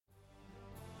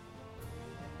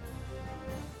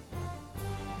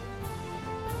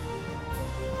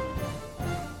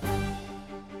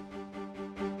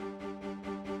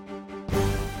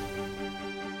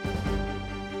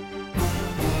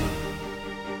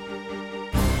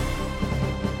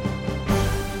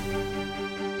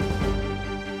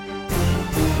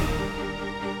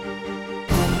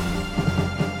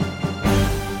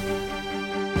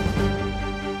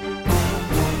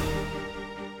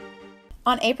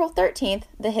On April 13th,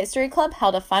 the History Club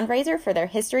held a fundraiser for their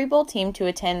History Bowl team to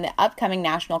attend the upcoming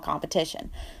national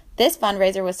competition. This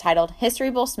fundraiser was titled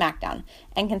History Bowl Smackdown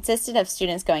and consisted of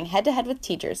students going head-to-head with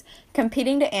teachers,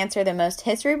 competing to answer the most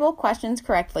History Bowl questions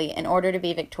correctly in order to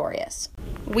be victorious.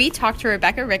 We talked to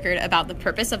Rebecca Rickard about the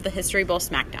purpose of the History Bowl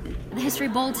Smackdown. The History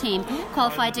Bowl team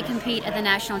qualified to compete at the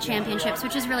national championships,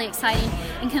 which is really exciting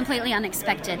and completely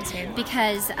unexpected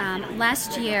because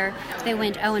last year they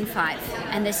went 0-5,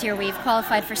 and this year we've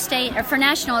qualified for state or for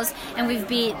nationals, and we've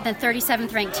beat the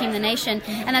 37th ranked team in the nation,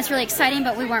 and that's really exciting.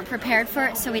 But we weren't prepared for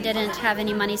it, so we didn't have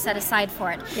any money set aside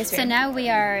for it. So now we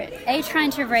are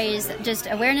trying to raise just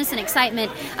awareness and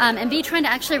excitement, and B, trying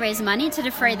to actually raise money to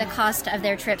defray the cost of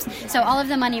their trips. So all of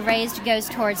the money raised goes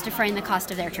towards defraying the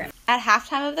cost of their trip. At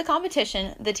halftime of the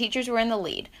competition, the teachers were in the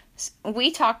lead. We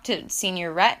talked to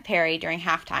senior Rhett Perry during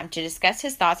halftime to discuss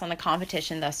his thoughts on the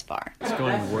competition thus far. It's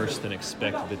going worse than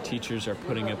expected. The teachers are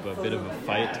putting up a bit of a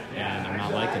fight, and I'm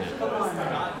not liking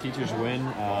it. Teachers win,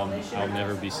 I'll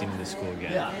never be seen in this school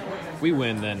again. If we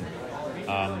win, then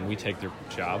we take their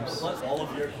jobs.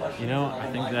 You know, I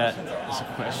think that is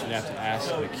a question you have to ask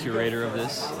the curator of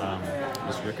this,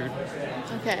 Ms. Rickard.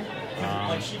 Okay.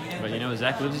 But you know,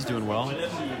 Zach Lives is doing well.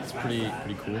 It's pretty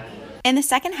cool. In the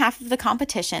second half of the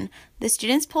competition, the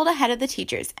students pulled ahead of the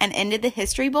teachers and ended the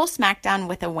History Bowl Smackdown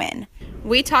with a win.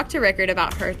 We talked to Rickard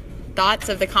about her thoughts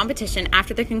of the competition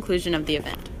after the conclusion of the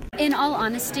event. In all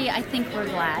honesty, I think we're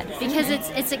glad because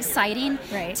it's exciting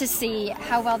to see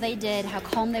how well they did, how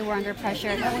calm they were under pressure.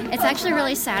 It's actually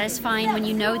really satisfying when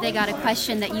you know they got a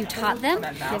question that you taught them.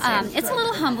 It's a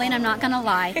little humbling, I'm not going to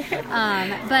lie.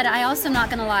 But I also am not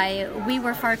going to lie, we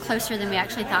were far closer than we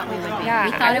actually thought we would be.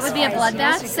 We thought it would be a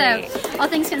bloodbath, so all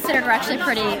things considered, we're actually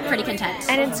pretty content.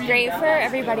 And it's great for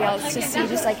everybody else to see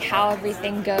just like how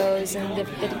everything goes and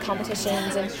the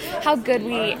competitions and how good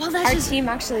our team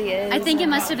actually is. I think it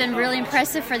must have been really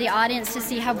impressive for the audience to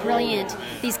see how brilliant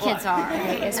these kids are,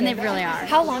 and they really are.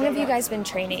 How long have you guys been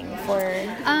training for?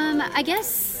 I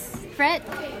guess, Brett,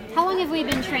 how long have we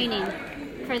been training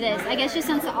for this? I guess just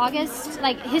since August,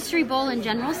 like History Bowl in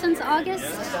general since August?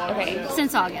 Okay.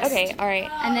 Since August. Okay, all right.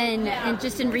 And then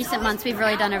just in recent months, we've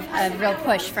really done a real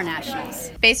push for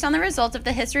nationals. Based on the results of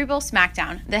the History Bowl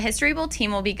Smackdown, the History Bowl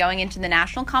team will be going into the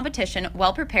national competition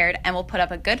well prepared and will put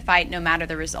up a good fight no matter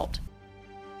the result.